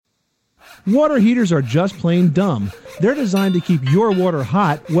Water heaters are just plain dumb. They're designed to keep your water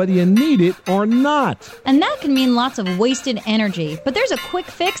hot whether you need it or not. And that can mean lots of wasted energy, but there's a quick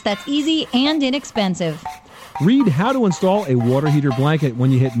fix that's easy and inexpensive. Read how to install a water heater blanket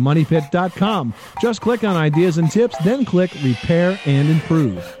when you hit moneypit.com. Just click on Ideas and Tips, then click Repair and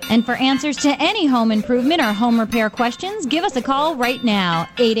Improve. And for answers to any home improvement or home repair questions, give us a call right now.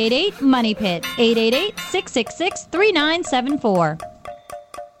 888-MONEYPIT, 888-666-3974.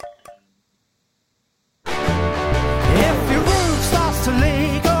 If your roof starts to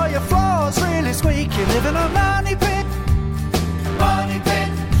leak or your floors really squeak, you live in a money pit. Money pit.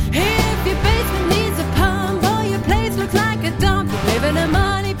 If your basement needs a pump or your place looks like a dump, you live in a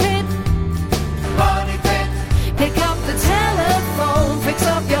money pit. Money pit. Pick up the telephone, fix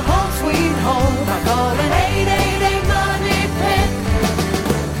up your home sweet home by calling 888-MONEY-PIT.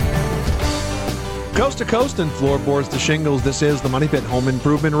 Coast to coast and floorboards to shingles, this is the Money Pit Home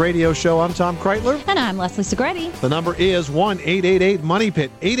Improvement Radio Show. I'm Tom Kraeutler. And I'm Leslie Segrete. The number is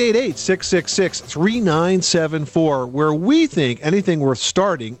 1-888-MONEY-PIT, 888-666-3974, where we think anything worth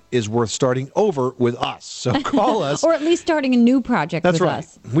starting is worth starting over with us. So call us. Or at least starting a new project That's with right.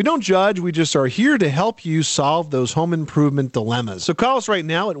 us. We don't judge. We just are here to help you solve those home improvement dilemmas. So call us right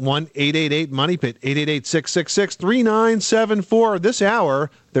now at 1-888-MONEY-PIT, 888-666-3974. This hour,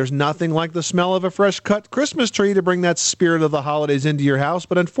 there's nothing like the smell of a fresh-cut Christmas tree to bring that spirit of the holidays into your house.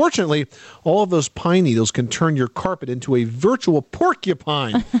 But unfortunately, all of those pine needles can turn your carpet into a virtual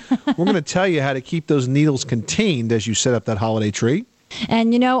porcupine. We're going to tell you how to keep those needles contained as you set up that holiday tree.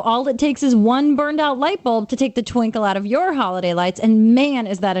 And, you know, all it takes is one burned-out light bulb to take the twinkle out of your holiday lights, and man,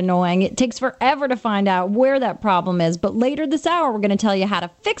 is that annoying. It takes forever to find out where that problem is, but later this hour, we're going to tell you how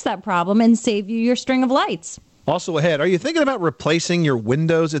to fix that problem and save you your string of lights. Also ahead, are you thinking about replacing your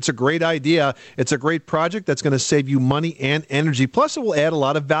windows? It's a great idea. It's a great project that's going to save you money and energy. Plus, it will add a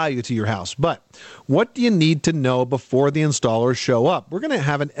lot of value to your house. But what do you need to know before the installers show up? We're going to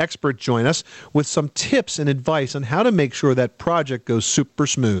have an expert join us with some tips and advice on how to make sure that project goes super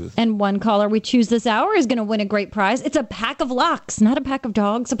smooth. And one caller we choose this hour is going to win a great prize. It's a pack of locks, not a pack of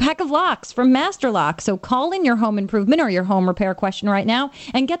dogs, a pack of locks from Master Lock. So call in your home improvement or your home repair question right now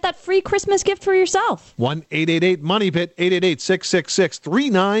and get that free Christmas gift for yourself. 1-888-MONEY-PIT,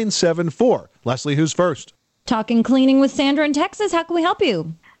 888-666-3974. Leslie, who's first? Talking cleaning with Sandra in Texas. How can we help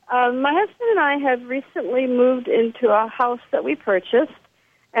you? My husband and I have recently moved into a house that we purchased,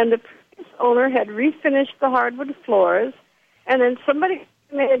 and the previous owner had refinished the hardwood floors, and then somebody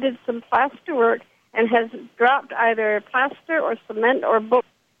did some plaster work and has dropped either plaster or cement or book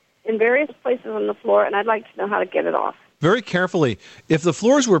in various places on the floor, and I'd like to know how to get it off. Very carefully. If the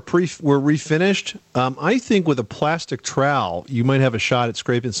floors were refinished, I think with a plastic trowel, you might have a shot at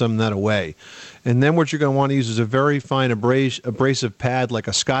scraping some of that away. And then what you're going to want to use is a very fine abrasive pad, like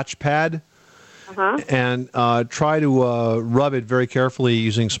a Scotch pad, and try to rub it very carefully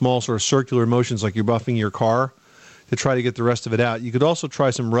using small sort of circular motions like you're buffing your car to try to get the rest of it out. You could also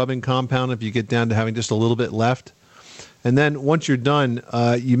try some rubbing compound if you get down to having just a little bit left. And then once you're done,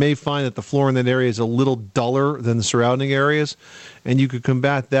 you may find that the floor in that area is a little duller than the surrounding areas, and you could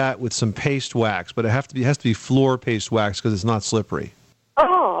combat that with some paste wax, but it has to be floor paste wax because it's not slippery.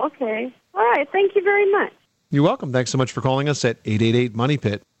 Oh, okay. All right. Thank you very much. You're welcome. Thanks so much for calling us at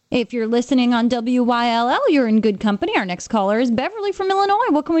 888-MONEY-PIT. If you're listening on WYLL, you're in good company. Our next caller is Beverly from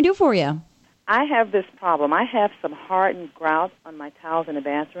Illinois. What can we do for you? I have this problem. I have some hardened grout on my tiles in the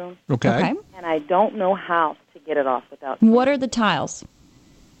bathroom. Okay. And I don't know how to get it off without... What are the tiles?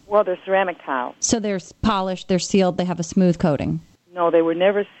 Well, they're ceramic tiles. So they're polished, they're sealed, they have a smooth coating. No, they were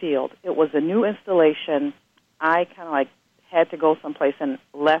never sealed. It was a new installation. I kind of had to go someplace and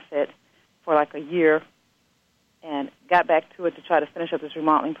left it for a year and got back to it to try to finish up this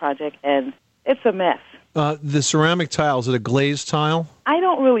remodeling project, and it's a mess. The ceramic tile, is it a glazed tile? I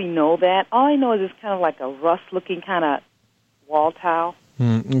don't really know that. All I know is it's kind of like a rust-looking kind of wall tile.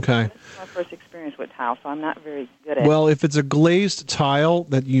 Okay. This is my first experience with tile, so I'm not very good at it. Well, if it's a glazed tile,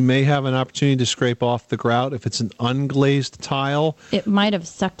 that you may have an opportunity to scrape off the grout. If it's an unglazed tile... It might have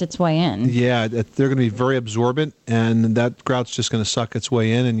sucked its way in. Yeah, they're going to be very absorbent, and that grout's just going to suck its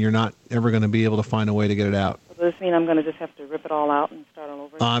way in, and you're not ever going to be able to find a way to get it out. So does this mean I'm going to just have to rip it all out and start all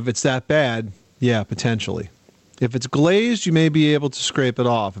over? If it's that bad, yeah, potentially. If it's glazed, you may be able to scrape it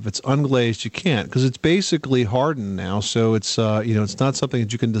off. If it's unglazed, you can't, because it's basically hardened now. So it's it's not something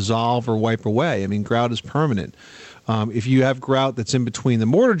that you can dissolve or wipe away. I mean, grout is permanent. If you have grout that's in between the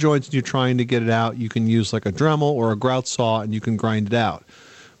mortar joints and you're trying to get it out, you can use like a Dremel or a grout saw and you can grind it out.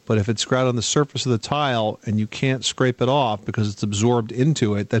 But if it's grout on the surface of the tile and you can't scrape it off because it's absorbed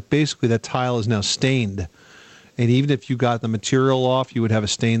into it, that basically that tile is now stained. And even if you got the material off, you would have a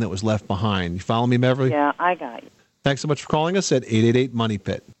stain that was left behind. You follow me, Beverly? Yeah, I got you. Thanks so much for calling us at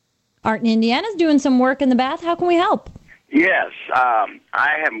 888-MONEY-PIT. Art in Indiana's doing some work in the bath. How can we help? Yes,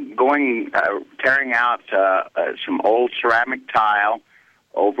 I am tearing out some old ceramic tile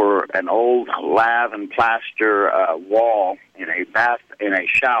over an old lath and plaster wall in a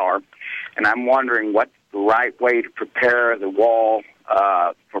shower, and I'm wondering what's the right way to prepare the wall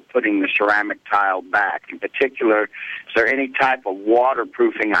for putting the ceramic tile back. In particular, is there any type of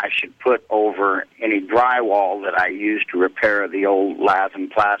waterproofing I should put over any drywall that I used to repair the old lath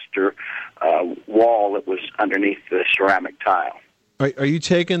and plaster wall that was underneath the ceramic tile? Are you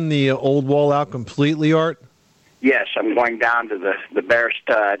taking the old wall out completely, Art? Yes, I'm going down to the bare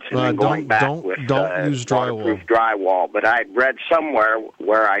studs and then going back with don't use drywall. Waterproof drywall. But I'd read somewhere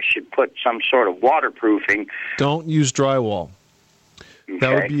where I should put some sort of waterproofing. Don't use drywall. Okay.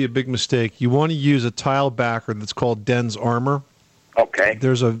 That would be a big mistake. You want to use a tile backer that's called Den's Armor. Okay.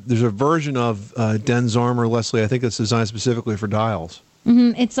 There's a version of Den's Armor, Leslie. I think it's designed specifically for tiles.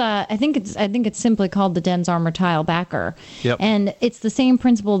 Mm-hmm. I think it's simply called the Den's Armor Tile Backer. Yep. And it's the same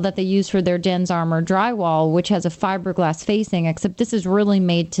principle that they use for their Den's Armor drywall, which has a fiberglass facing, except this is really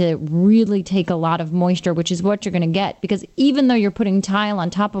made to really take a lot of moisture, which is what you're going to get. Because even though you're putting tile on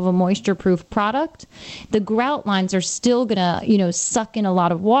top of a moisture-proof product, the grout lines are still going to, suck in a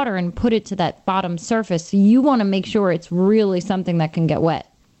lot of water and put it to that bottom surface. So you want to make sure it's really something that can get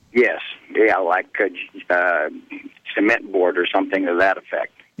wet. Yes. Yeah, like cement board or something to that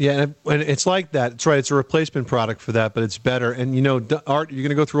effect. Yeah, and it's like that. It's right. It's a replacement product for that, but it's better. And, Art, you're going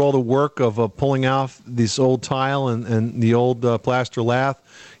to go through all the work of pulling off this old tile and the old plaster lath.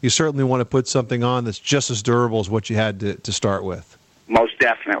 You certainly want to put something on that's just as durable as what you had to start with. Most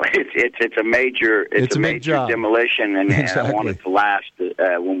definitely. It's a major job. demolition, and Exactly. I want it to last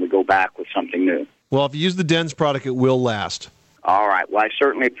when we go back with something new. Well, if you use the Den's product, it will last. All right. Well, I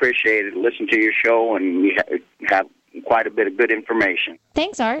certainly appreciate it. Listen to your show, and we have quite a bit of good information.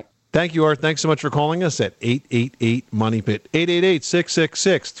 Thanks, Art. Thank you, Art. Thanks so much for calling us at 888-MONEY-PIT,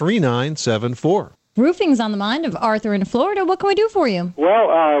 888-666-3974. Roofing's on the mind of Arthur in Florida. What can we do for you?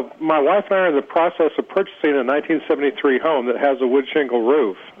 Well, my wife and I are in the process of purchasing a 1973 home that has a wood shingle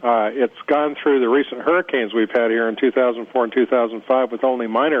roof. It's gone through the recent hurricanes we've had here in 2004 and 2005 with only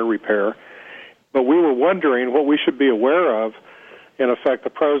minor repair. But we were wondering what we should be aware of, in effect, the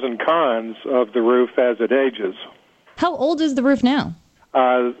pros and cons of the roof as it ages. How old is the roof now?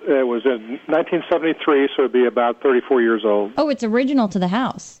 It was in 1973, so it'd be about 34 years old. Oh, it's original to the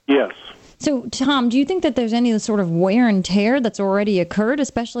house. Yes. So, Tom, do you think that there's any sort of wear and tear that's already occurred,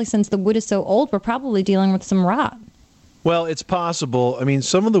 especially since the wood is so old? We're probably dealing with some rot. Well, it's possible. I mean,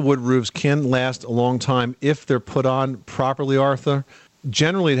 some of the wood roofs can last a long time if they're put on properly, Arthur.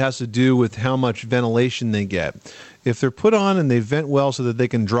 Generally, it has to do with how much ventilation they get. If they're put on and they vent well so that they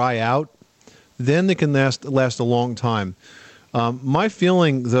can dry out, then they can last a long time. My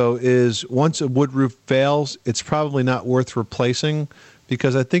feeling, though, is once a wood roof fails, it's probably not worth replacing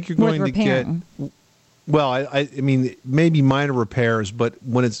because I think you're going to get. Well, I mean, maybe minor repairs, but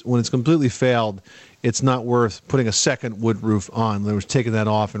when it's completely failed, it's not worth putting a second wood roof on. In other words, taking that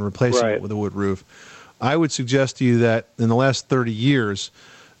off and replacing it with a wood roof. I would suggest to you that in the last 30 years,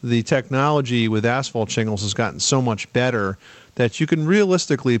 the technology with asphalt shingles has gotten so much better that you can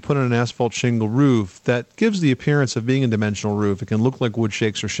realistically put on an asphalt shingle roof that gives the appearance of being a dimensional roof. It can look like wood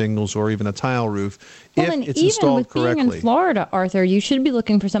shakes or shingles or even a tile roof if it's installed correctly. Even with being in Florida, Arthur, you should be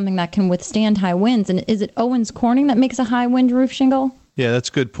looking for something that can withstand high winds. And is it Owens Corning that makes a high wind roof shingle? Yeah, that's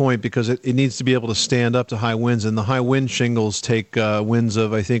a good point because it needs to be able to stand up to high winds, and the high wind shingles take winds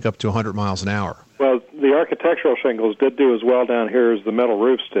of, I think, up to 100 miles an hour. Well, the architectural shingles did do as well down here as the metal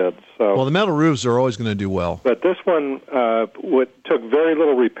roofs did. So, well, the metal roofs are always going to do well. But this one took very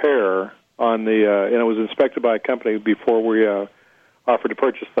little repair on the, and it was inspected by a company before we offered to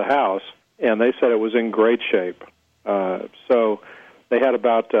purchase the house, and they said it was in great shape. So they had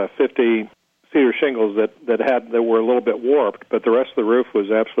about 50 cedar shingles that were a little bit warped, but the rest of the roof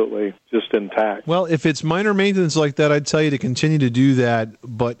was absolutely just intact. Well, if it's minor maintenance like that, I'd tell you to continue to do that.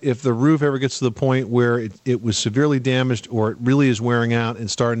 But if the roof ever gets to the point where it was severely damaged or it really is wearing out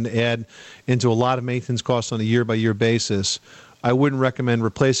and starting to add into a lot of maintenance costs on a year-by-year basis, I wouldn't recommend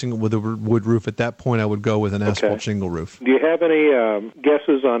replacing it with a wood roof. At that point, I would go with an asphalt shingle roof. Do you have any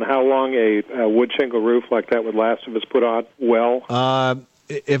guesses on how long a wood shingle roof like that would last if it's put on well?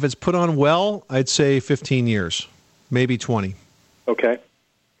 If it's put on well, I'd say 15 years, maybe 20. Okay.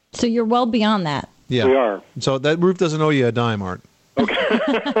 So you're well beyond that. Yeah. We are. So that roof doesn't owe you a dime, Art.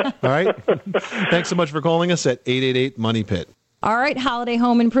 Okay. All right? Thanks so much for calling us at 888-MONEY-PIT. All right, holiday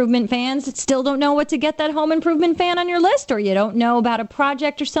home improvement fans, still don't know what to get that home improvement fan on your list, or you don't know about a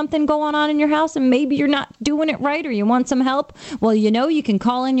project or something going on in your house and maybe you're not doing it right or you want some help? Well, you can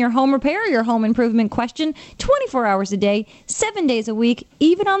call in your home repair or your home improvement question 24 hours a day, 7 days a week,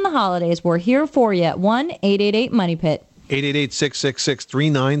 even on the holidays. We're here for you at 1-888-MONEY-PIT.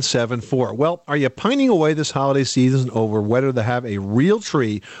 888-666-3974. Well, are you pining away this holiday season over whether to have a real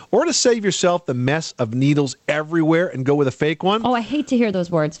tree or to save yourself the mess of needles everywhere and go with a fake one? Oh, I hate to hear those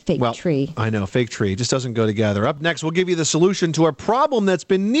words, fake tree. I know, fake tree. It just doesn't go together. Up next, we'll give you the solution to a problem that's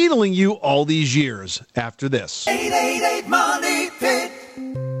been needling you all these years after this. 888-MONEY-PIT.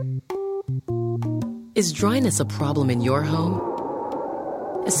 Is dryness a problem in your home?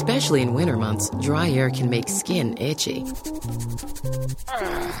 Especially in winter months, dry air can make skin itchy.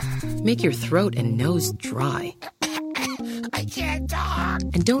 Make your throat and nose dry. I can't talk.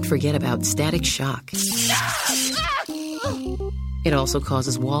 And don't forget about static shock. It also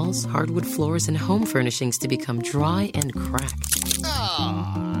causes walls, hardwood floors, and home furnishings to become dry and crack.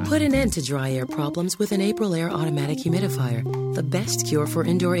 Put an end to dry air problems with an Aprilaire automatic humidifier, the best cure for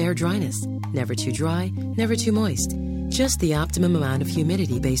indoor air dryness. Never too dry, never too moist. Just the optimum amount of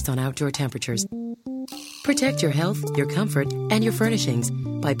humidity based on outdoor temperatures. Protect your health, your comfort, and your furnishings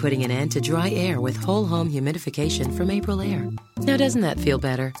by putting an end to dry air with whole home humidification from Aprilaire. Now doesn't that feel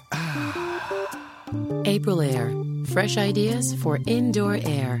better? Aprilaire. Fresh ideas for indoor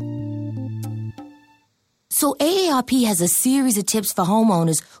air. So AARP has a series of tips for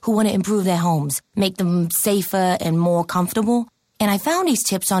homeowners who want to improve their homes, make them safer and more comfortable. And I found these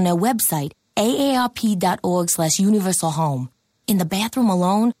tips on their website, aarp.org/universal home. In the bathroom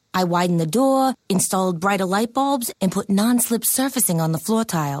alone, I widened the door, installed brighter light bulbs, and put non-slip surfacing on the floor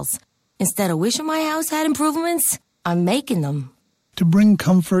tiles. Instead of wishing my house had improvements, I'm making them. To bring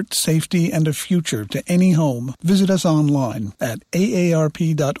comfort, safety, and a future to any home, visit us online at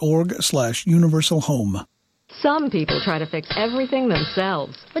aarp.org/universal home. Some people try to fix everything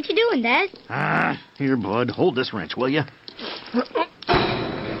themselves. What you doing, Dad? Here, bud. Hold this wrench, will you?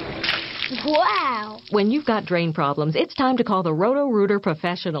 Wow. When you've got drain problems, it's time to call the Roto-Rooter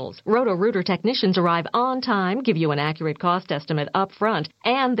professionals. Roto-Rooter technicians arrive on time, give you an accurate cost estimate up front,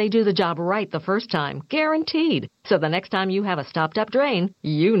 and they do the job right the first time, guaranteed. So the next time you have a stopped-up drain,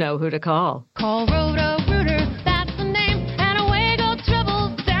 you know who to call. Call Roto-Rooter, that's the name, and away go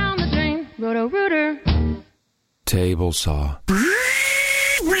trouble down the drain. Roto-Rooter. Table saw.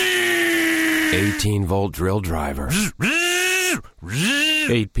 18-volt drill driver.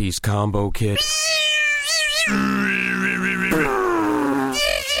 8-piece combo kit.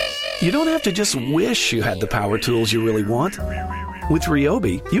 You don't have to just wish you had the power tools you really want. With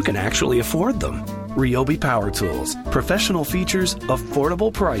Ryobi, you can actually afford them. Ryobi Power Tools. Professional features,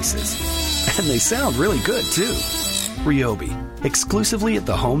 affordable prices. And they sound really good, too. Ryobi. Exclusively at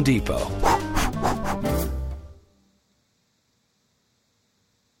the Home Depot.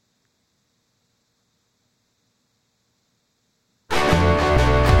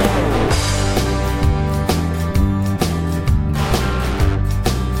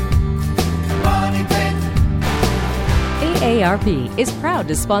 AARP is proud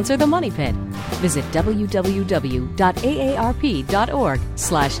to sponsor the Money Pit. Visit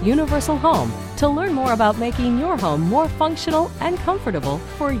www.aarp.org/universal home to learn more about making your home more functional and comfortable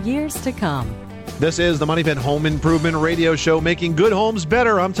for years to come. This is the Money Pit Home Improvement Radio Show, making good homes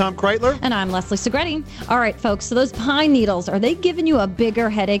better. I'm Tom Kraeutler. And I'm Leslie Segrete. All right, folks, so those pine needles, are they giving you a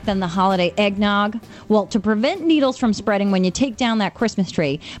bigger headache than the holiday eggnog? Well, to prevent needles from spreading when you take down that Christmas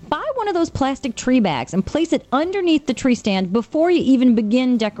tree, buy one of those plastic tree bags and place it underneath the tree stand before you even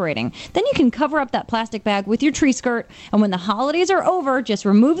begin decorating. Then you can cover up that plastic bag with your tree skirt, and when the holidays are over, just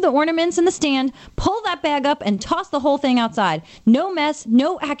remove the ornaments in the stand, pull that bag up, and toss the whole thing outside. No mess,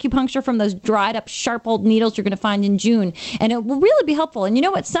 no acupuncture from those dried up sharp old needles you're going to find in June, and it will really be helpful. And you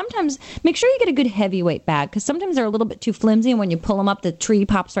know what? Sometimes make sure you get a good heavyweight bag, because sometimes they're a little bit too flimsy, and when you pull them up, the tree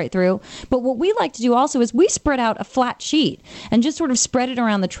pops right through. But what we like to do also is we spread out a flat sheet and just sort of spread it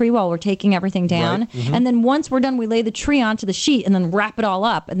around the tree while we're taking everything down. Right. Mm-hmm. And then once we're done, we lay the tree onto the sheet and then wrap it all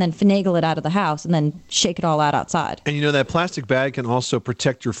up and then finagle it out of the house and then shake it all out outside. And you know, that plastic bag can also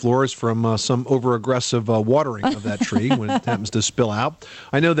protect your floors from some over-aggressive watering of that tree when it happens to spill out.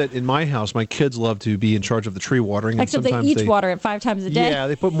 I know that in my house, my kids love to be in charge of the tree watering. And Except they sometimes each water it 5 times a day. Yeah,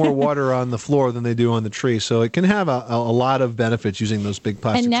 they put more water on the floor than they do on the tree. So it can have a lot of benefits using those big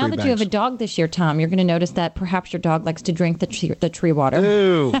plastic And now tree that bags. you have a dog this year, Tom, you're going to notice that perhaps your dog likes to drink the tree water.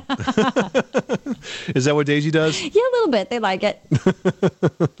 Ooh. Is that what Daisy does? Yeah, a little bit. They like it.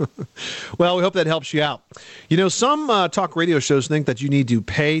 Well, we hope that helps you out. You know, some talk radio shows think that you need to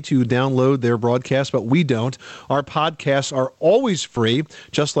pay to download their broadcast, but we don't. Our podcasts are always free,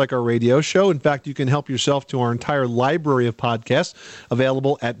 just like our radio show. In fact, you can help yourself to our entire library of podcasts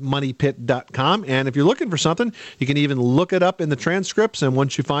available at moneypit.com. And if you're looking for something, you can even look it up in the transcripts. And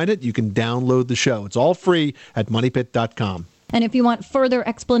once you find it, you can download the show. It's all free at moneypit.com. And if you want further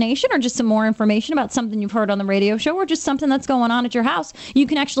explanation or just some more information about something you've heard on the radio show or just something that's going on at your house, you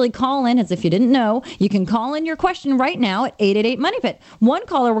can actually call in, as if you didn't know. You can call in your question right now at 888-MONEYPIT. One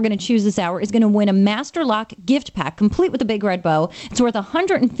caller we're going to choose this hour is going to win a Master Lock gift pack, complete with a big red bow. It's worth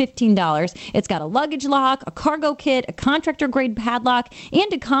 $115. It's got a luggage lock, a cargo kit, a contractor-grade padlock,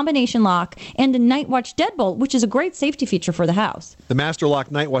 and a combination lock, and a Night Watch deadbolt, which is a great safety feature for the house. The Master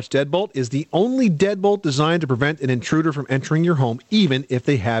Lock Night Watch deadbolt is the only deadbolt designed to prevent an intruder from entering your home, even if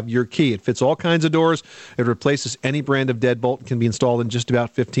they have your key. It fits all kinds of doors. It replaces any brand of deadbolt and can be installed in just about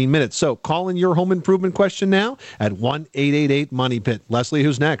 15 minutes. So call in your home improvement question now at 1-888-MONEYPIT. Leslie,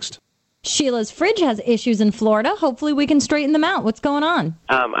 who's next? Sheila's fridge has issues in Florida. Hopefully we can straighten them out. What's going on?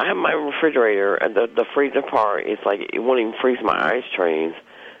 I have my refrigerator, and the freezer part, it's like it won't even freeze my ice trays,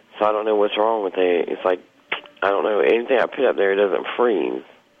 so I don't know what's wrong with it. It's like, I don't know, anything I put up there, it doesn't freeze.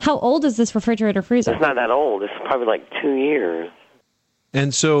 How old is this refrigerator freezer? It's not that old. It's probably like 2 years.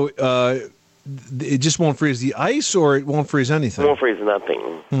 And so it just won't freeze the ice, or it won't freeze anything? It won't freeze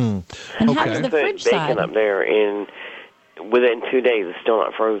nothing. And how does the fridge bacon side? up there, and within 2 days, it's still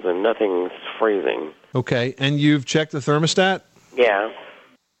not frozen. Nothing's freezing. Okay, and you've checked the thermostat? Yeah.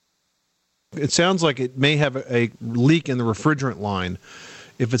 It sounds like it may have a leak in the refrigerant line.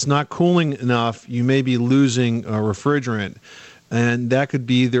 If it's not cooling enough, you may be losing refrigerant. And that could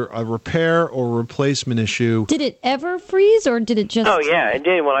be either a repair or replacement issue. Did it ever freeze, or did it just... Oh, yeah, it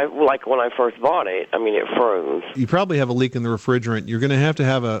did. When I first bought it, I mean, it froze. You probably have a leak in the refrigerant. You're going to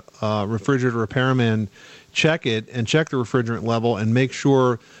have a refrigerator repairman check it and check the refrigerant level and make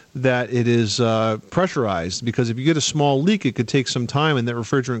sure that it is pressurized. Because if you get a small leak, it could take some time and that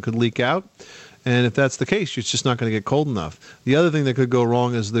refrigerant could leak out. And if that's the case, it's just not going to get cold enough. The other thing that could go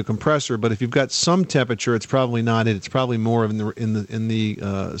wrong is the compressor. But if you've got some temperature, it's probably not it. It's probably more in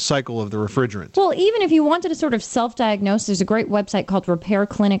the cycle of the refrigerant. Well, even if you wanted to sort of self-diagnose, there's a great website called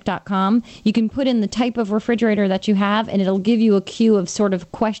repairclinic.com. You can put in the type of refrigerator that you have, and it'll give you a queue of sort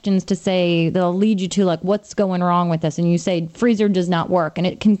of questions to say, they'll lead you to, like, what's going wrong with this? And you say, freezer does not work. And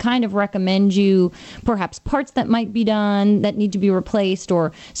it can kind of recommend you perhaps parts that might be done that need to be replaced,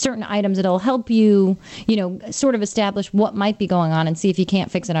 or certain items that'll help you sort of establish what might be going on and see if you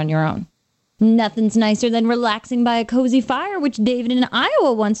can't fix it on your own. Nothing's nicer than relaxing by a cozy fire, which David in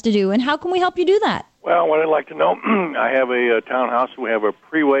Iowa wants to do. And how can we help you do that? Well, what I'd like to know, I have a townhouse. We have a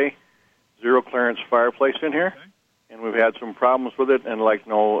pre-way zero-clearance fireplace in here, and we've had some problems with it, and I'd like to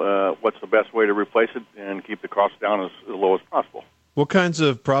know what's the best way to replace it and keep the cost down as low as possible. What kinds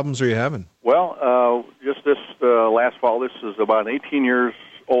of problems are you having? Well, just this last fall, this is about 18 years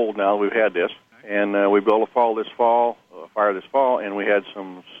old now. We've had this, and we built a fire this fall, and we had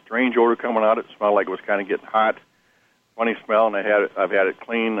some strange odor coming out. It smelled like it was kind of getting hot, funny smell, and I've had it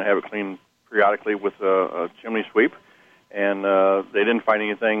cleaned. I have it cleaned periodically with a chimney sweep, and they didn't find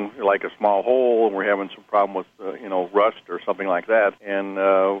anything like a small hole, and we're having some problem with rust or something like that. And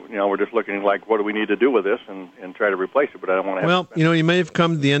we're just looking like, what do we need to do with this, and try to replace it. But I don't want to have. Well, you may have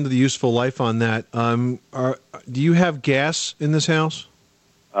come to the end of the useful life on that. Do you have gas in this house?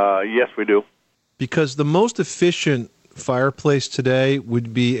 Yes, we do. Because the most efficient fireplace today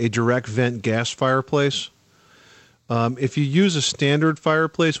would be a direct vent gas fireplace. If you use a standard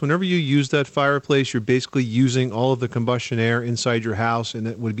fireplace, whenever you use that fireplace, you're basically using all of the combustion air inside your house, and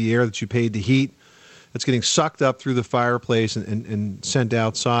it would be air that you paid to heat. It's getting sucked up through the fireplace and sent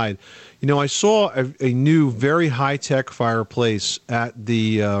outside. I saw a new, very high-tech fireplace at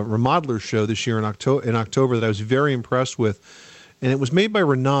the Remodeler show this year in October that I was very impressed with, and it was made by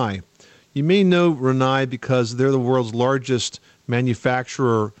Rinnai. You may know Rinnai because they're the world's largest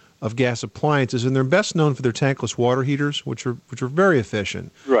manufacturer of gas appliances, and they're best known for their tankless water heaters, which are very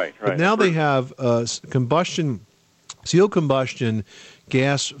efficient. Right. But now they have sealed combustion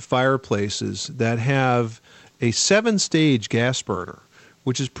gas fireplaces that have a 7-stage gas burner,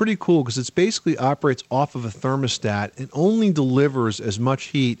 which is pretty cool because it basically operates off of a thermostat and only delivers as much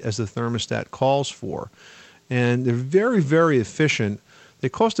heat as the thermostat calls for. And they're very, very efficient. They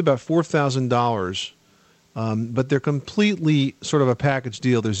cost about $4,000, but they're completely sort of a package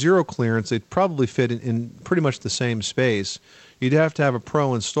deal. They're zero clearance. They'd probably fit in pretty much the same space. You'd have to have a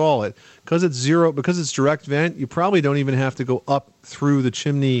pro install it. Because it's direct vent, you probably don't even have to go up through the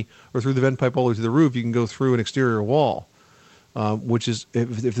chimney or through the vent pipe all the way to the roof. You can go through an exterior wall, which is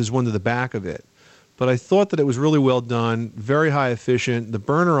if there's one to the back of it. But I thought that it was really well done, very high efficient. The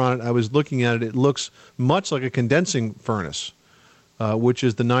burner on it, I was looking at it, it looks much like a condensing furnace, which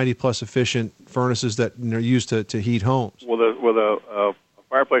is the 90-plus efficient furnaces that are used to heat homes. With a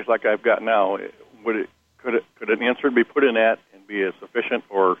fireplace like I've got now, could an insert be put in that and be as efficient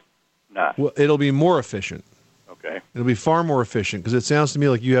or not? Well, it'll be more efficient. Okay. It'll be far more efficient because it sounds to me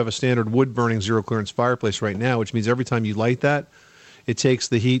like you have a standard wood-burning zero-clearance fireplace right now, which means every time you light that, it takes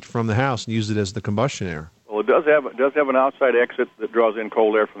the heat from the house and uses it as the combustion air. Well, it does have an outside exit that draws in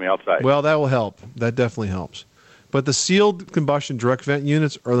cold air from the outside. Well, that will help. That definitely helps. But the sealed combustion direct vent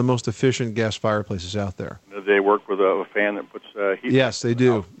units are the most efficient gas fireplaces out there. Do they work with a fan that puts heat? Yes, they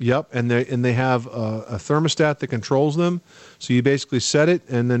do. Yep, and they have a thermostat that controls them, so you basically set it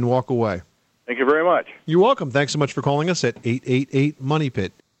and then walk away. Thank you very much. You're welcome. Thanks so much for calling us at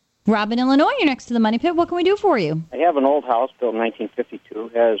 888-MONEY-PIT. Rob in Illinois, you're next to the Money Pit. What can we do for you? I have an old house built in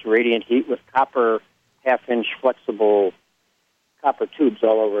 1952. Has radiant heat with copper half-inch flexible copper tubes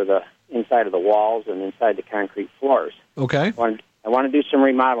all over the inside of the walls and inside the concrete floors. Okay. I want to do some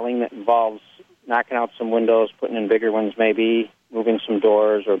remodeling that involves knocking out some windows, putting in bigger ones maybe, moving some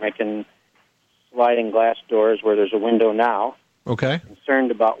doors, or making sliding glass doors where there's a window now. Okay. Concerned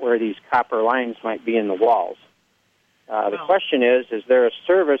about where these copper lines might be in the walls. The question is there a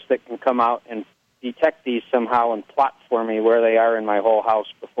service that can come out and detect these somehow and plot for me where they are in my whole house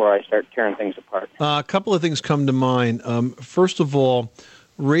before I start tearing things apart? A couple of things come to mind. First of all,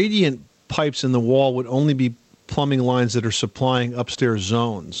 radiant pipes in the wall would only be plumbing lines that are supplying upstairs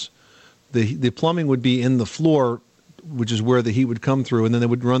zones. The plumbing would be in the floor, which is where the heat would come through, and then they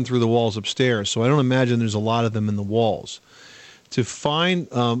would run through the walls upstairs. So I don't imagine there's a lot of them in the walls. To find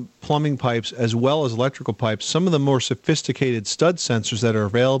plumbing pipes as well as electrical pipes, some of the more sophisticated stud sensors that are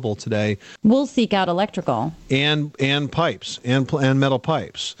available today. We'll seek out electrical. And pipes, and metal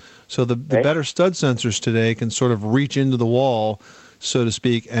pipes. So the better stud sensors today can sort of reach into the wall, so to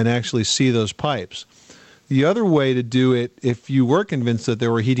speak, and actually see those pipes. The other way to do it, if you were convinced that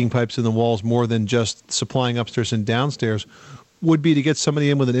there were heating pipes in the walls more than just supplying upstairs and downstairs, would be to get somebody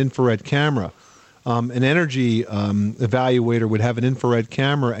in with an infrared camera. An energy evaluator would have an infrared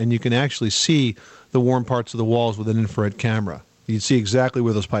camera, and you can actually see the warm parts of the walls with an infrared camera. You'd see exactly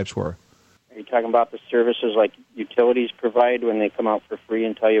where those pipes were. Are you talking about the services like utilities provide when they come out for free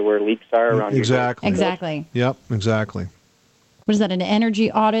and tell you where leaks are around Exactly. your Exactly. Yep, exactly. What is that, an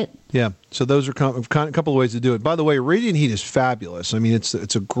energy audit? Yeah, so those are a couple of ways to do it. By the way, radiant heat is fabulous. I mean, it's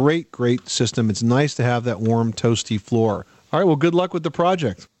a great, great system. It's nice to have that warm, toasty floor. All right, well, good luck with the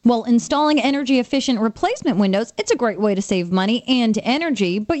project. Well, installing energy-efficient replacement windows, it's a great way to save money and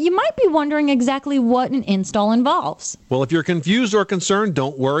energy, but you might be wondering exactly what an install involves. Well, if you're confused or concerned,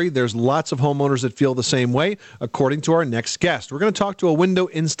 don't worry. There's lots of homeowners that feel the same way, according to our next guest. We're going to talk to a window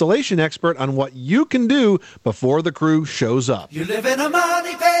installation expert on what you can do before the crew shows up. You live in a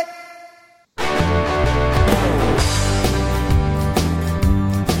money pit.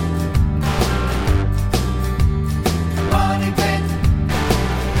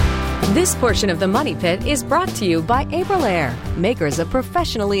 This portion of the Money Pit is brought to you by Aprilaire, makers of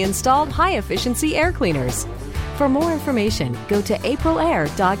professionally installed high-efficiency air cleaners. For more information, go to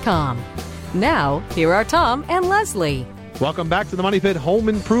aprilaire.com. Now, here are Tom and Leslie. Welcome back to the Money Pit Home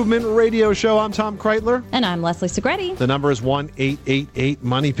Improvement Radio Show. I'm Tom Kraeutler. And I'm Leslie Segrete. The number is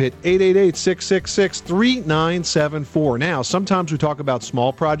 1-888-MONEY-PIT, 888-666-3974. Now, sometimes we talk about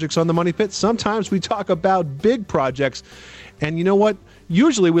small projects on the Money Pit. Sometimes we talk about big projects. And you know what?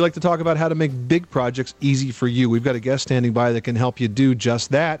 Usually we like to talk about how to make big projects easy for you. We've got a guest standing by that can help you do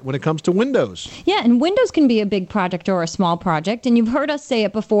just that when it comes to windows. Yeah, and windows can be a big project or a small project, and you've heard us say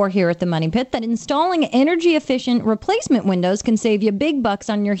it before here at the Money Pit that installing energy-efficient replacement windows can save you big bucks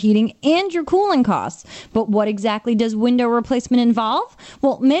on your heating and your cooling costs. But what exactly does window replacement involve?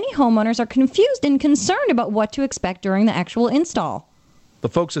 Well, many homeowners are confused and concerned about what to expect during the actual install. The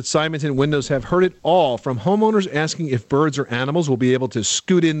folks at Simonton Windows have heard it all, from homeowners asking if birds or animals will be able to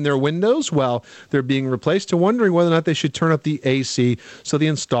scoot in their windows while they're being replaced, to wondering whether or not they should turn up the AC so the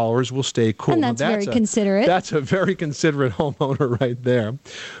installers will stay cool. And that's very considerate. That's a very considerate homeowner right there.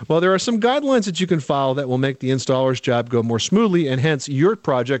 Well, there are some guidelines that you can follow that will make the installer's job go more smoothly and hence your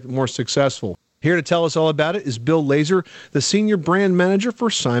project more successful. Here to tell us all about it is Bill Laser, the Senior Brand Manager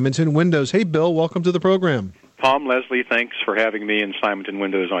for Simonton Windows. Hey, Bill, welcome to the program. Tom, Leslie, thanks for having me and Simonton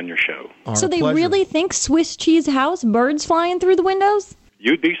Windows on your show. So they really think Swiss cheese house, birds flying through the windows?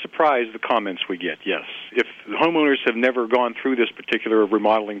 You'd be surprised the comments we get, yes. If the homeowners have never gone through this particular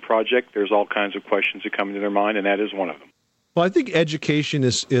remodeling project, there's all kinds of questions that come into their mind, and that is one of them. Well, I think education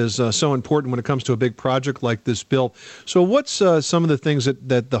is so important when it comes to a big project like this, Bill. So what's some of the things that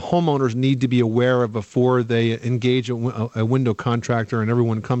the homeowners need to be aware of before they engage a window contractor and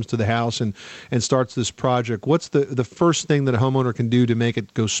everyone comes to the house and starts this project? What's the first thing that a homeowner can do to make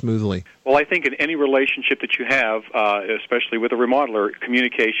it go smoothly? Well, I think in any relationship that you have, especially with a remodeler,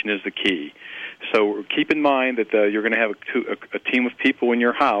 communication is the key. So keep in mind that you're going to have a team of people in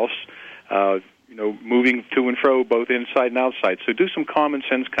your house, moving to and fro both inside and outside. So do some common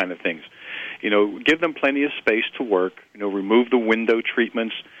sense kind of things. Give them plenty of space to work. Remove the window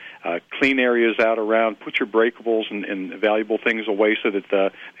treatments, clean areas out around, put your breakables and valuable things away so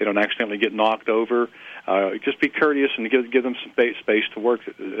that they don't accidentally get knocked over. Just be courteous and give them some space to work.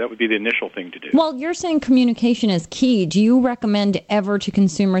 That would be the initial thing to do. Well, you're saying communication is key. Do you recommend ever to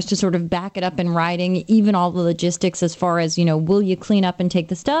consumers to sort of back it up in writing, even all the logistics as far as, will you clean up and take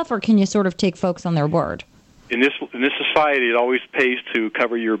the stuff, or can you sort of take folks on their word? In this society, it always pays to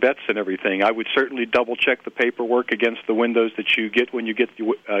cover your bets and everything. I would certainly double-check the paperwork against the windows that you get when you get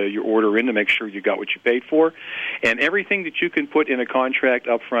your order in to make sure you got what you paid for. And everything that you can put in a contract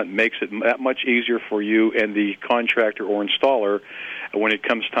up front makes it that much easier for you and the contractor or installer when it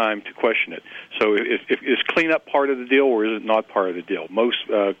comes time to question it. So is cleanup part of the deal or is it not part of the deal? Most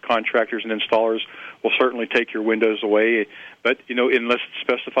contractors and installers will certainly take your windows away, but, unless it's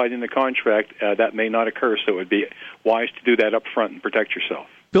specified in the contract, that may not occur, so it would be wise to do that up front and protect yourself.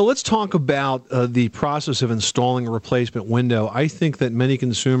 Bill, let's talk about the process of installing a replacement window. I think that many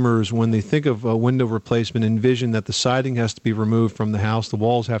consumers, when they think of a window replacement, envision that the siding has to be removed from the house, the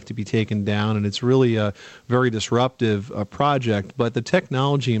walls have to be taken down, and it's really a very disruptive project. But the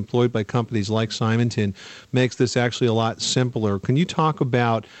technology employed by companies like Simonton makes this actually a lot simpler. Can you talk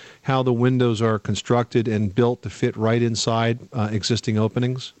about how the windows are constructed and built to fit right inside existing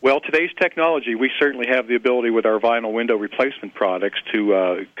openings? Well, today's technology, we certainly have the ability with our vinyl window replacement products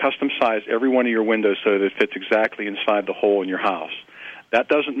to custom size every one of your windows so that it fits exactly inside the hole in your house. That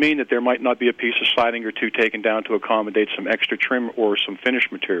doesn't mean that there might not be a piece of siding or two taken down to accommodate some extra trim or some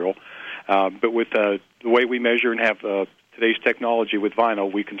finish material. But with the way we measure and have today's technology with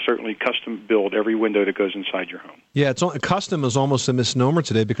vinyl, we can certainly custom build every window that goes inside your home. Yeah, custom is almost a misnomer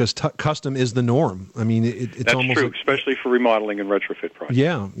today because custom is the norm. I mean, it's That's almost true, especially for remodeling and retrofit projects.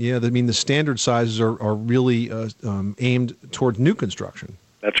 Yeah. I mean, the standard sizes are really aimed toward new construction.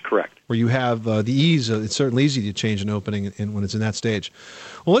 That's correct. Where you have the ease, it's certainly easy to change an opening when it's in that stage.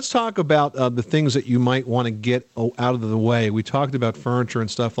 Well, let's talk about the things that you might want to get out of the way. We talked about furniture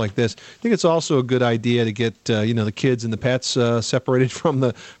and stuff like this. I think it's also a good idea to get the kids and the pets separated from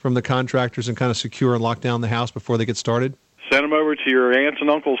the contractors and kind of secure and lock down the house before they get started. Send them over to your aunts and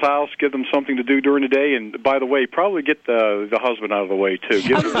uncle's house, give them something to do during the day, and by the way, probably get the husband out of the way, too.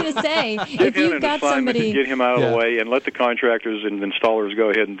 I was going to say, if you've got somebody... Get him out of the way and let the contractors and installers go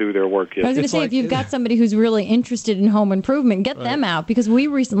ahead and do their work. I was going to say, if you've got somebody who's really interested in home improvement, get them out, because we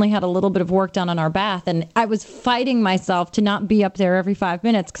recently had a little bit of work done on our bath, and I was fighting myself to not be up there every 5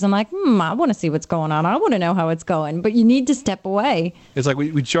 minutes, because I'm like, I want to see what's going on. I want to know how it's going, but you need to step away. It's like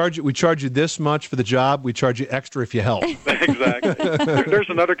we charge you this much for the job, we charge you extra if you help. Exactly. There's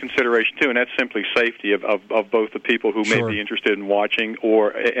another consideration, too, and that's simply safety of both the people who may be interested in watching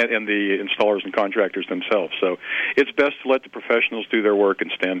and the installers and contractors themselves. So it's best to let the professionals do their work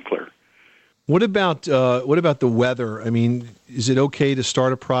and stand clear. What about the weather? I mean, is it okay to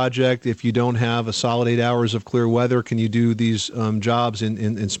start a project if you don't have a solid 8 hours of clear weather? Can you do these jobs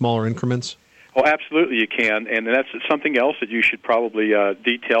in smaller increments? Oh, absolutely you can, and that's something else that you should probably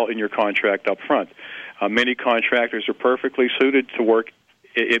detail in your contract up front. Many contractors are perfectly suited to work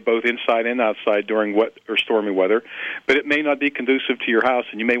both inside and outside during wet or stormy weather, but it may not be conducive to your house,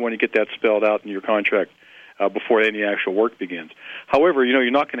 and you may want to get that spelled out in your contract before any actual work begins. However, you're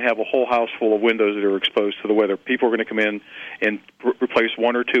not going to have a whole house full of windows that are exposed to the weather. People are going to come in and replace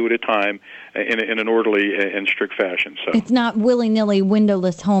one or two at a time in an orderly and strict fashion. So it's not willy-nilly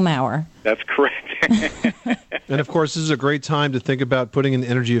windowless home hour. That's correct. And, of course, this is a great time to think about putting in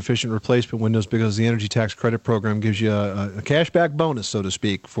energy-efficient replacement windows because the Energy Tax Credit Program gives you a cash-back bonus, so to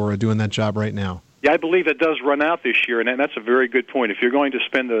speak, for doing that job right now. Yeah, I believe it does run out this year, and that's a very good point. If you're going to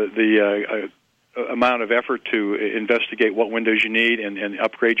spend the amount of effort to investigate what windows you need and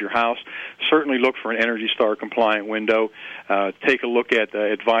upgrade your house, certainly look for an Energy Star compliant window. Take a look at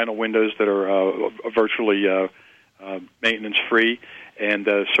vinyl windows that are virtually maintenance-free, and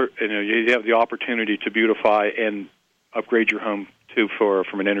you have the opportunity to beautify and upgrade your home too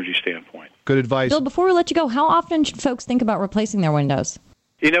from an energy standpoint. Good advice. Bill, before we let you go, how often should folks think about replacing their windows?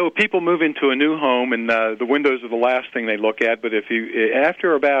 People move into a new home, and the windows are the last thing they look at. But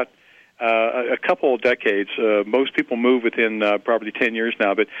after about a couple of decades, most people move within probably 10 years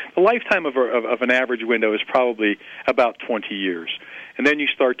now. But the lifetime of an average window is probably about 20 years. And then you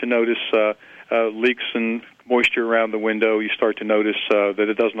start to notice leaks and moisture around the window. You start to notice that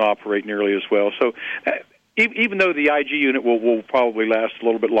it doesn't operate nearly as well. So even though the IG unit will probably last a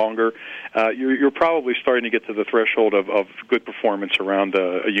little bit longer, you're probably starting to get to the threshold of good performance around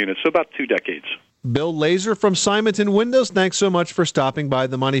a unit. So about 2 decades. Bill Laser from Simonton Windows, thanks so much for stopping by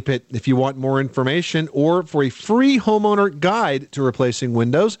the Money Pit. If you want more information or for a free homeowner guide to replacing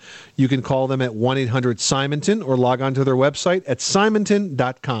windows, you can call them at 1-800-SIMONTON or log on to their website at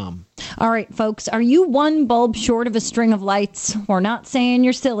simonton.com. All right, folks, are you one bulb short of a string of lights? We're not saying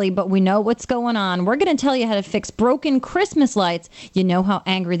you're silly, but we know what's going on. We're going to tell you how to fix broken Christmas lights. You know how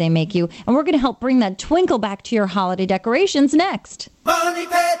angry they make you. And we're going to help bring that twinkle back to your holiday decorations next. Money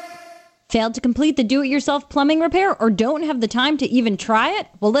Pit. Failed to complete the do-it-yourself plumbing repair or don't have the time to even try it?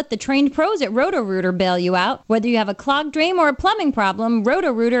 Well, let the trained pros at Roto-Rooter bail you out. Whether you have a clogged drain or a plumbing problem,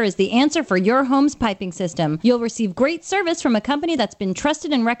 Roto-Rooter is the answer for your home's piping system. You'll receive great service from a company that's been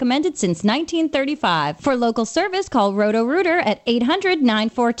trusted and recommended since 1935. For local service, call Roto-Rooter at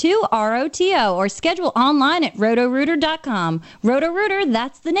 800-942-ROTO or schedule online at rotorooter.com. Roto-Rooter,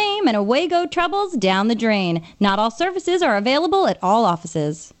 that's the name, and away go troubles down the drain. Not all services are available at all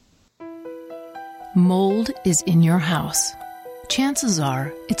offices. Mold is in your house. Chances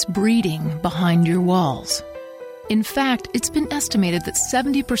are it's breeding behind your walls. In fact, it's been estimated that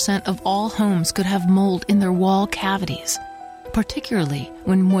 70% of all homes could have mold in their wall cavities, particularly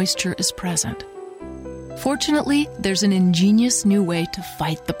when moisture is present. Fortunately, there's an ingenious new way to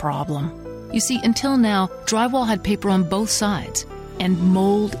fight the problem. You see, until now, drywall had paper on both sides, and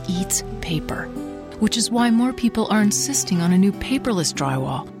mold eats paper, which is why more people are insisting on a new paperless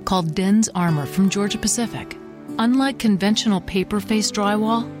drywall called Den's Armor from Georgia-Pacific. Unlike conventional paper-faced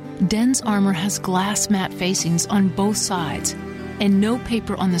drywall, Den's Armor has glass mat facings on both sides, and no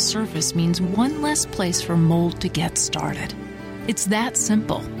paper on the surface means one less place for mold to get started. It's that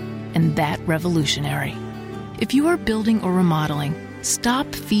simple and that revolutionary. If you are building or remodeling,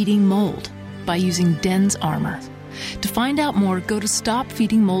 stop feeding mold by using Den's Armor. To find out more, go to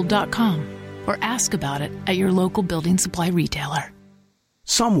stopfeedingmold.com. or ask about it at your local building supply retailer.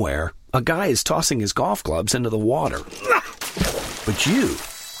 Somewhere, a guy is tossing his golf clubs into the water. But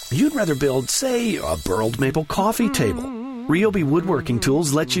you'd rather build, say, a burled maple coffee table. Ryobi Woodworking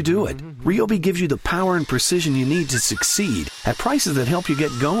Tools lets you do it. Ryobi gives you the power and precision you need to succeed at prices that help you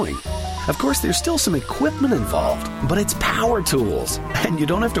get going. Of course, there's still some equipment involved, but it's power tools, and you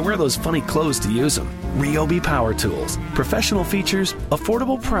don't have to wear those funny clothes to use them. Ryobi Power Tools. Professional features,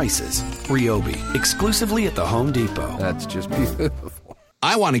 affordable prices. Ryobi, exclusively at the Home Depot. That's just beautiful.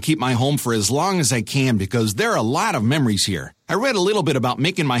 I want to keep my home for as long as I can because there are a lot of memories here. I read a little bit about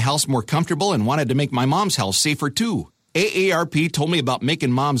making my house more comfortable and wanted to make my mom's house safer too. AARP told me about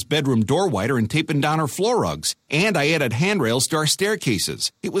making Mom's bedroom door wider and taping down her floor rugs. And I added handrails to our staircases.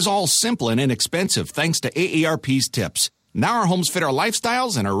 It was all simple and inexpensive thanks to AARP's tips. Now our homes fit our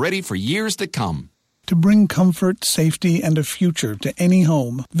lifestyles and are ready for years to come. To bring comfort, safety, and a future to any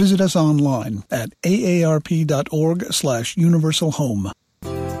home, visit us online at aarp.org/universalhome.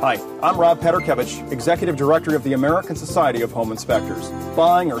 Hi, I'm Rob Peterkevich, Executive Director of the American Society of Home Inspectors.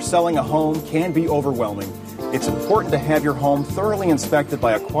 Buying or selling a home can be overwhelming. It's important to have your home thoroughly inspected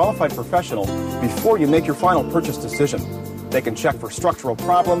by a qualified professional before you make your final purchase decision. They can check for structural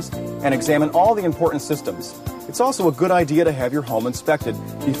problems and examine all the important systems. It's also a good idea to have your home inspected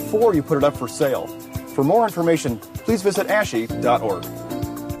before you put it up for sale. For more information, please visit ASHI.org.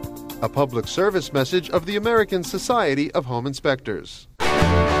 A public service message of the American Society of Home Inspectors.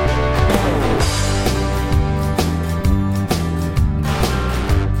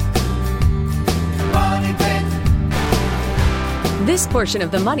 This portion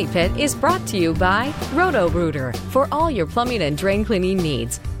of the Money Pit is brought to you by Roto-Rooter for all your plumbing and drain cleaning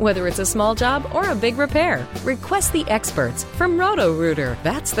needs. Whether it's a small job or a big repair, request the experts from Roto-Rooter.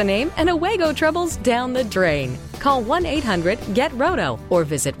 That's the name, and away go troubles down the drain. Call 1-800-GET-ROTO or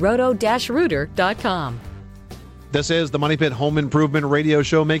visit roto-rooter.com. This is the Money Pit Home Improvement Radio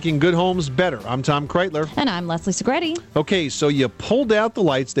Show, making good homes better. I'm Tom Kraeutler. And I'm Leslie Segrete. Okay, so you pulled out the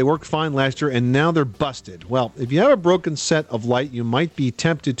lights. They worked fine last year, and now they're busted. Well, if you have a broken set of light, you might be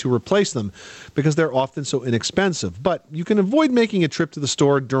tempted to replace them because they're often so inexpensive. But you can avoid making a trip to the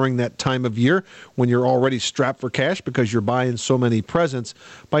store during that time of year when you're already strapped for cash because you're buying so many presents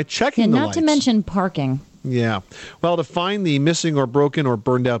by checking the lights. Not to mention parking. Yeah. Well, to find the missing or broken or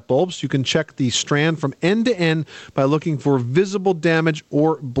burned out bulbs, you can check the strand from end to end by looking for visible damage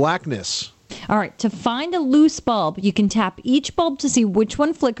or blackness. All right, to find a loose bulb, you can tap each bulb to see which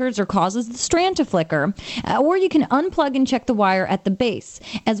one flickers or causes the strand to flicker, or you can unplug and check the wire at the base,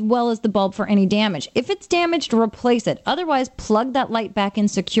 as well as the bulb for any damage. If it's damaged, replace it. Otherwise, plug that light back in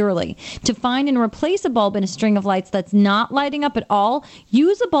securely. To find and replace a bulb in a string of lights that's not lighting up at all,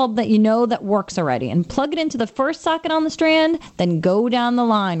 use a bulb that you know that works already and plug it into the first socket on the strand, then go down the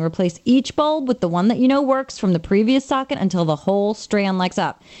line. Replace each bulb with the one that you know works from the previous socket until the whole strand lights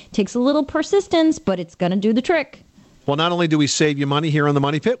up. Takes a little persistence, but it's going to do the trick. Well, not only do we save you money here on the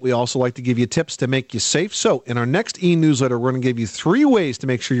Money Pit, we also like to give you tips to make you safe. So in our next e-newsletter, we're going to give you 3 ways to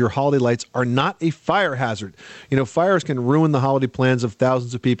make sure your holiday lights are not a fire hazard. You know, fires can ruin the holiday plans of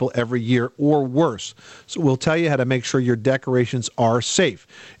thousands of people every year or worse. So we'll tell you how to make sure your decorations are safe.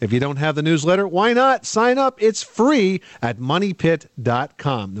 If you don't have the newsletter, why not? Sign up. It's free at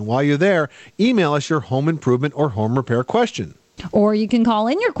moneypit.com. And while you're there, email us your home improvement or home repair question. Or you can call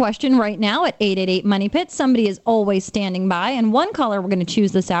in your question right now at 888-MONEY-PIT. Somebody is always standing by, and one caller we're going to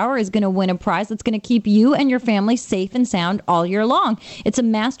choose this hour is going to win a prize that's going to keep you and your family safe and sound all year long. It's a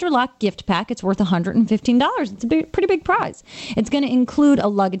Master Lock gift pack. It's worth $115. It's a pretty big prize. It's going to include a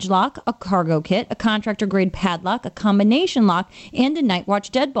luggage lock, a cargo kit, a contractor-grade padlock, a combination lock, and a Night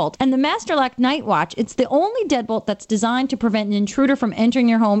Watch deadbolt. And the Master Lock Night Watch, it's the only deadbolt that's designed to prevent an intruder from entering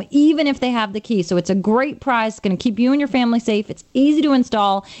your home, even if they have the key. So it's a great prize. It's going to keep you and your family safe. It's easy to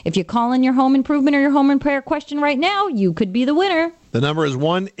install. If you call in your home improvement or your home repair question right now, you could be the winner. The number is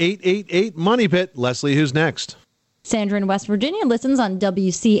 1-888-MONEY-PIT. Leslie, who's next? Sandra in West Virginia listens on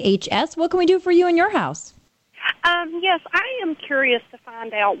WCHS. What can we do for you in your house? Yes, I am curious to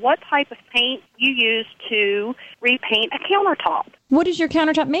find out what type of paint you use to repaint a countertop. What is your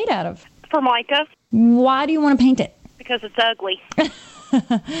countertop made out of? Formica. Why do you want to paint it? Because it's ugly.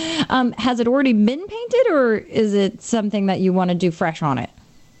 Has it already been painted, or is it something that you want to do fresh on it?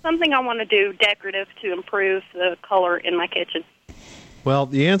 Something I want to do decorative to improve the color in my kitchen. Well,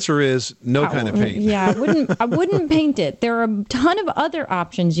 the answer is no kind of paint. Yeah, I wouldn't paint it. There are a ton of other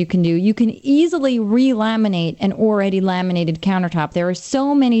options you can do. You can easily re-laminate an already laminated countertop. There are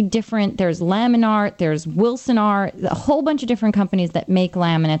so many different, there's Laminart, there's Wilson Art, a whole bunch of different companies that make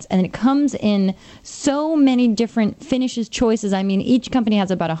laminates, and it comes in so many different finishes choices. I mean, each company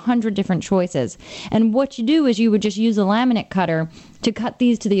has about 100 different choices. And what you do is you would just use a laminate cutter to cut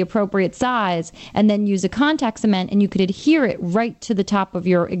these to the appropriate size, and then use a contact cement, and you could adhere it right to the top of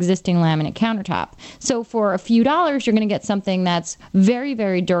your existing laminate countertop. So for a few dollars, you're going to get something that's very,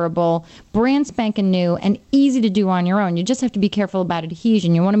 very durable, brand spanking new, and easy to do on your own. You just have to be careful about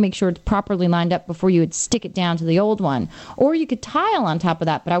adhesion. You want to make sure it's properly lined up before you would stick it down to the old one. Or you could tile on top of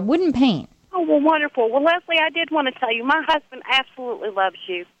that, but I wouldn't paint. Oh, well, wonderful. Well, Leslie, I did want to tell you, my husband absolutely loves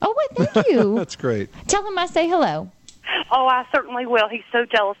you. Oh, well, thank you. That's great. Tell him I say hello. Oh, I certainly will. He's so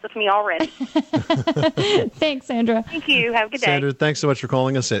jealous of me already. Thanks, Sandra. Thank you. Have a good day. Sandra, thanks so much for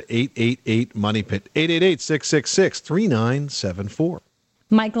calling us at 888-MONEY-PIT, 888-666-3974.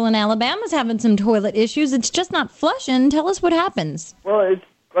 Michael in Alabama's having some toilet issues. It's just not flushing. Tell us what happens. Well, it's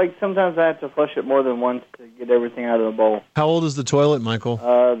like sometimes I have to flush it more than once to get everything out of the bowl. How old is the toilet, Michael?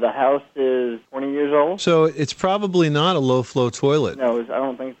 The house is 20 years old. So it's probably not a low-flow toilet. No, I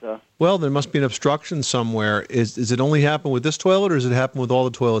don't think so. Well, there must be an obstruction somewhere. Is it only happen with this toilet, or does it happen with all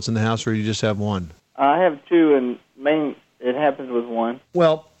the toilets in the house, or you just have one? I have two, and it happens with one.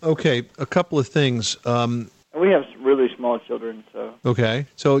 Well, okay, a couple of things. We have really small children, so... Okay.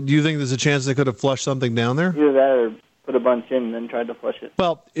 So do you think there's a chance they could have flushed something down there? Either that or put a bunch in and then tried to flush it.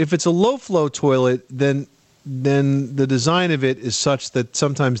 Well, if it's a low-flow toilet, then the design of it is such that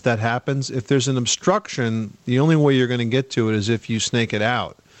sometimes that happens. If there's an obstruction, the only way you're going to get to it is if you snake it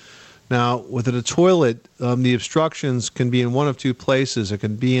out. Now, with a toilet, the obstructions can be in one of two places. It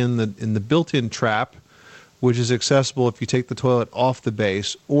can be in the built-in trap, which is accessible if you take the toilet off the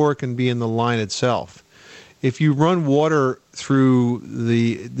base, or it can be in the line itself. If you run water through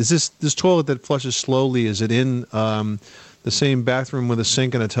this toilet that flushes slowly, is it in the same bathroom with a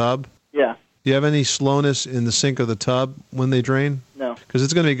sink and a tub? Yeah. Do you have any slowness in the sink or the tub when they drain? No. Because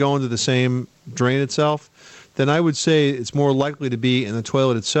it's going to be going to the same drain itself. then I would say it's more likely to be in the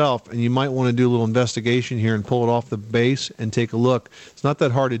toilet itself, and you might want to do a little investigation here and pull it off the base and take a look. It's not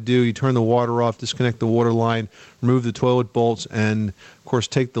that hard to do. You turn the water off, disconnect the water line, remove the toilet bolts, and, of course,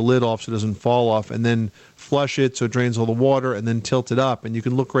 take the lid off so it doesn't fall off, and then flush it so it drains all the water, and then tilt it up. And you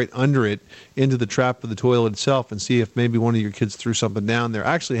can look right under it into the trap of the toilet itself and see if maybe one of your kids threw something down there.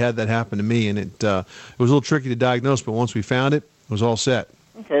 I actually had that happen to me, and it was a little tricky to diagnose, but once we found it, it was all set.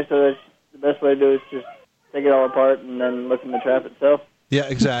 Okay, so that's the best way to do it is just take it all apart and then look in the trap itself. Yeah,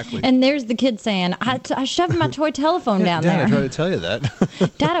 exactly. And there's the kid saying, I shoved my toy telephone down Dad, there. I tried to tell you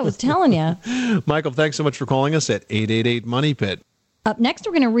that. Dad, I was telling you. Michael, thanks so much for calling us at 888 Money Pit. Up next,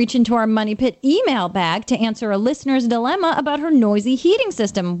 we're going to reach into our Money Pit email bag to answer a listener's dilemma about her noisy heating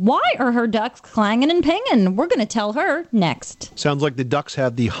system. Why are her ducks clanging and pinging? We're going to tell her next. Sounds like the ducks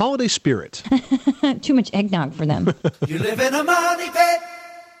have the holiday spirit. Too much eggnog for them. You live in a money pit.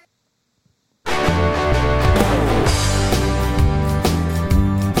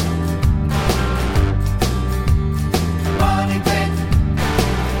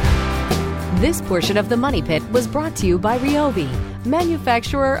 This portion of the Money Pit was brought to you by Ryobi,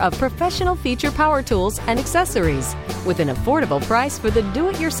 manufacturer of professional feature power tools and accessories, with an affordable price for the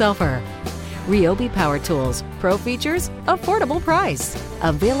do-it-yourselfer. Ryobi Power Tools, pro features, affordable price.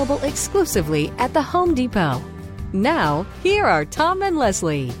 Available exclusively at the Home Depot. Now, here are Tom and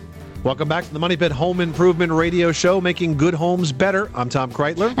Leslie. Welcome back to the Money Pit Home Improvement Radio Show, making good homes better. I'm Tom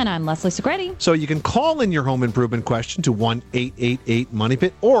Kraeutler. And I'm Leslie Segrete. So you can call in your home improvement question to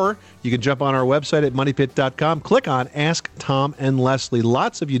 1-888-MONEYPIT, or you can jump on our website at moneypit.com, click on Ask Tom and Leslie.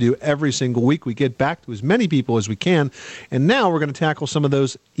 Lots of you do every single week. We get back to as many people as we can. And now we're going to tackle some of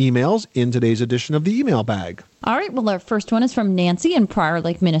those emails in today's edition of the email bag. All right, well, our first one is from Nancy in Prior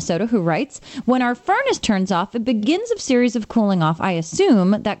Lake, Minnesota, who writes, when our furnace turns off, it begins a series of cooling off, I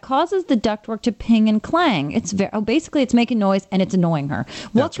assume, that causes the ductwork to ping and clang. Basically, it's making noise and it's annoying her.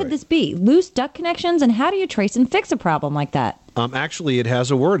 What could this be? Loose duct connections? And how do you trace and fix a problem like that? Actually, it has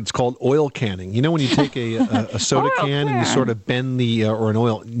a word. It's called oil canning. You know when you take a soda can and you sort of bend the, or an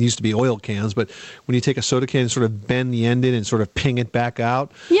oil, it used to be oil cans, but when you take a soda can and sort of bend the end in and sort of ping it back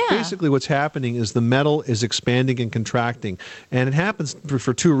out, basically what's happening is the metal is expanding and contracting. And it happens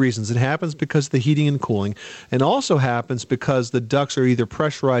for two reasons. It happens because of the heating and cooling, and also happens because the ducts are either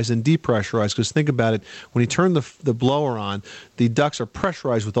pressurized and depressurized. Because think about it, when you turn the blower on, the ducts are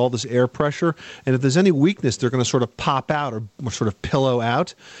pressurized with all this air pressure, and if there's any weakness, they're going to sort of pop out or sort of pillow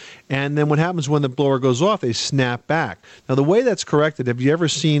out. And then what happens when the blower goes off, they snap back. Now, the way that's corrected, have you ever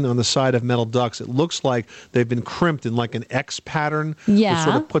seen on the side of metal ducts, it looks like they've been crimped in like an X pattern. Yeah. It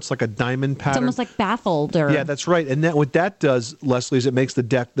sort of puts like a diamond pattern. It's almost like baffled. Yeah, that's right. And what that does, Leslie, is it makes the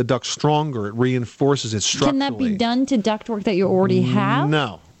duct stronger. It reinforces it structurally. Can that be done to ductwork that you already have?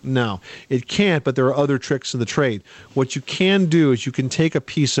 No, it can't, but there are other tricks in the trade. What you can do is you can take a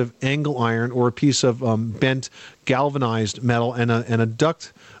piece of angle iron or a piece of bent galvanized metal, and a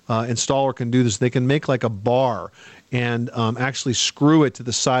duct installer can do this. They can make like a bar and actually screw it to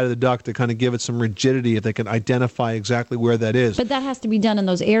the side of the duct to kind of give it some rigidity if they can identify exactly where that is. But that has to be done in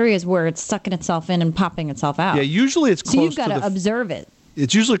those areas where it's sucking itself in and popping itself out. Yeah, usually it's close to So you've got to observe it.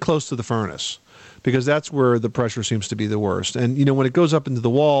 It's usually close to the furnace, because that's where the pressure seems to be the worst. And, when it goes up into the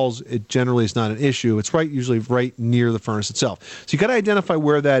walls, it generally is not an issue. It's usually right near the furnace itself. So you got to identify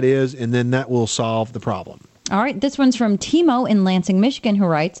where that is, and then that will solve the problem. All right, this one's from Timo in Lansing, Michigan, who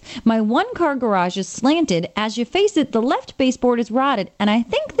writes, my one-car garage is slanted. As you face it, the left baseboard is rotted, and I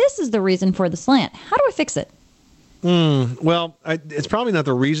think this is the reason for the slant. How do I fix it? Well, it's probably not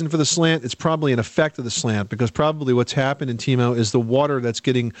the reason for the slant. It's probably an effect of the slant, because probably what's happened in Timo is the water that's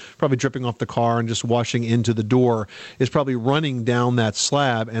probably dripping off the car and just washing into the door is probably running down that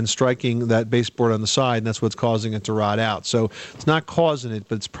slab and striking that baseboard on the side, and that's what's causing it to rot out. So it's not causing it,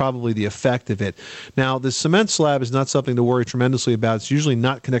 but it's probably the effect of it. Now, the cement slab is not something to worry tremendously about. It's usually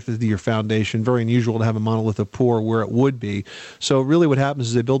not connected to your foundation. Very unusual to have a monolithic pour where it would be. So really what happens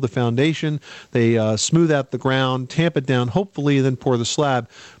is they build the foundation, they smooth out the ground, tamp it down, hopefully, and then pour the slab.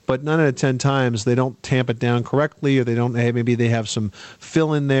 But 9 out of 10 times, they don't tamp it down correctly, or maybe they have some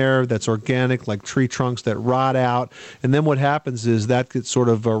fill in there that's organic, like tree trunks that rot out. And then what happens is that gets sort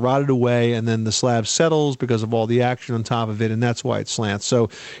of rotted away, and then the slab settles because of all the action on top of it, and that's why it slants. So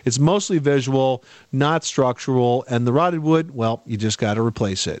it's mostly visual, not structural. And the rotted wood, well, you just got to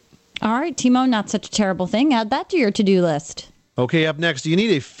replace it. All right, Timo, not such a terrible thing. Add that to your to-do list. Okay, up next, do you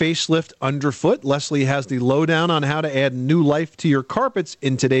need a facelift underfoot? Leslie has the lowdown on how to add new life to your carpets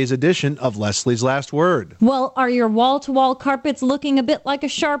in today's edition of Leslie's Last Word. Well, are your wall-to-wall carpets looking a bit like a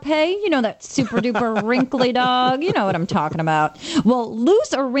Shar-Pei? You know, that super-duper wrinkly dog? You know what I'm talking about. Well,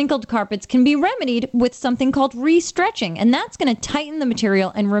 loose or wrinkled carpets can be remedied with something called re-stretching, and that's going to tighten the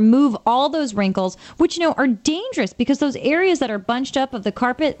material and remove all those wrinkles, which, you know, are dangerous because those areas that are bunched up of the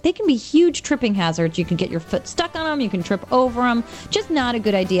carpet, they can be huge tripping hazards. You can get your foot stuck on them, you can trip over them. Just not a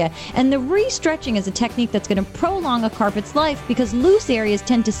good idea. And the re-stretching is a technique that's going to prolong a carpet's life because loose areas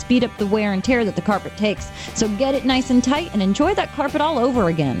tend to speed up the wear and tear that the carpet takes. So get it nice and tight and enjoy that carpet all over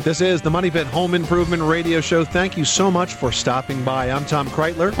again. This is the Money Pit Home Improvement Radio Show. Thank you so much for stopping by. I'm Tom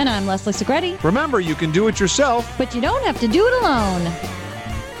Kraeutler. And I'm Leslie Segrete. Remember, you can do it yourself, but you don't have to do it alone.